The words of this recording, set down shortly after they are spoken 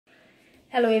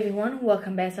Hello everyone,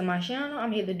 welcome back to my channel.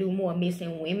 I'm here to do more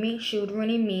missing women, children,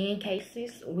 and men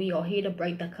cases. We are here to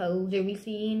break the codes if we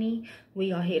see any.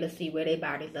 We are here to see where their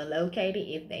bodies are located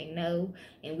if they know.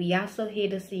 And we also here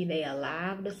to see they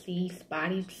alive, deceased,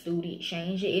 bodies suited,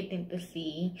 change of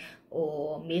ethnicity,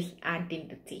 or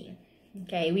misidentity.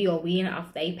 Okay, we are reading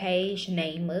off their page,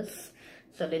 name us.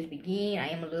 So let's begin.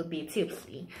 I am a little bit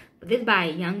tipsy. But this by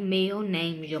a young male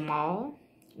named Jamal,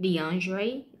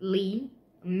 DeAndre, Lee,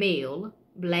 male,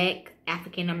 black,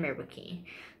 African American.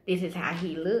 This is how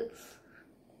he looks.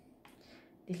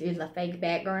 This is a fake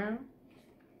background.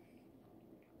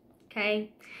 Okay.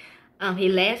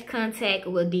 His last contact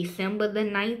was December the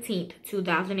 19th,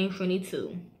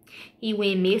 2022. He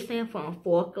went missing from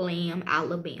Forkland,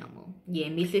 Alabama. Yeah,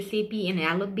 Mississippi and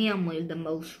Alabama is the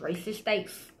most racist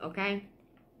states, okay?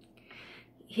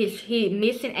 His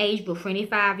missing age was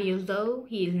 25 years old.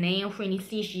 He is now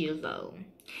 26 years old.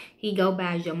 He go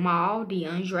by Jamal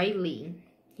DeAndre Lee.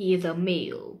 He is a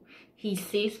male. He's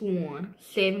 6'1",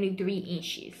 73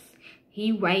 inches.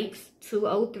 He weighs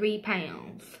 203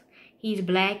 pounds. He's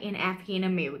black and African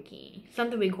American.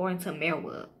 Something regarding to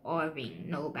Mara Arvin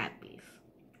know about this.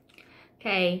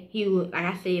 Okay, he was, like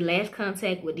I said, last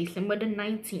contact was December the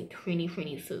 19th,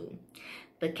 2022.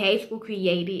 The case was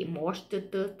created March the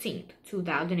 13th,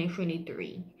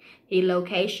 2023. His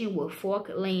location was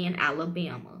Forkland,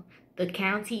 Alabama. The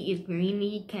county is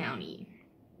Greenlee County.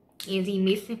 Is he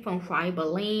missing from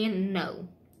tribal land? No.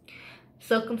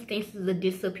 Circumstances of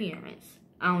disappearance.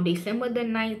 On December the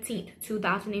 19th,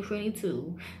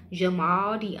 2022,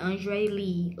 Jamal DeAndre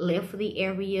Lee left the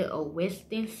area of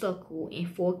Western Circle in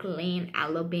Forkland,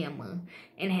 Alabama,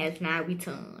 and has not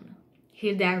returned.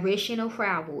 His direction of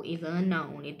travel is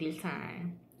unknown at this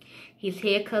time. His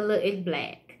hair color is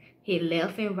black. His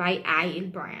left and right eye is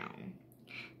brown.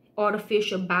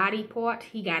 Artificial body part,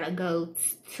 he got a gold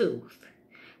tooth.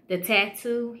 The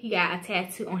tattoo, he got a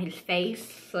tattoo on his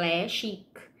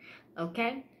face/cheek.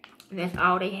 Okay? And that's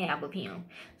all they have of him.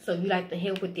 So if you like to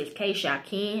help with this case, y'all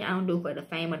can. I don't do it for the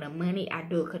fame or the money. I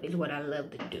do it because it's what I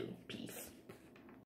love to do. Peace.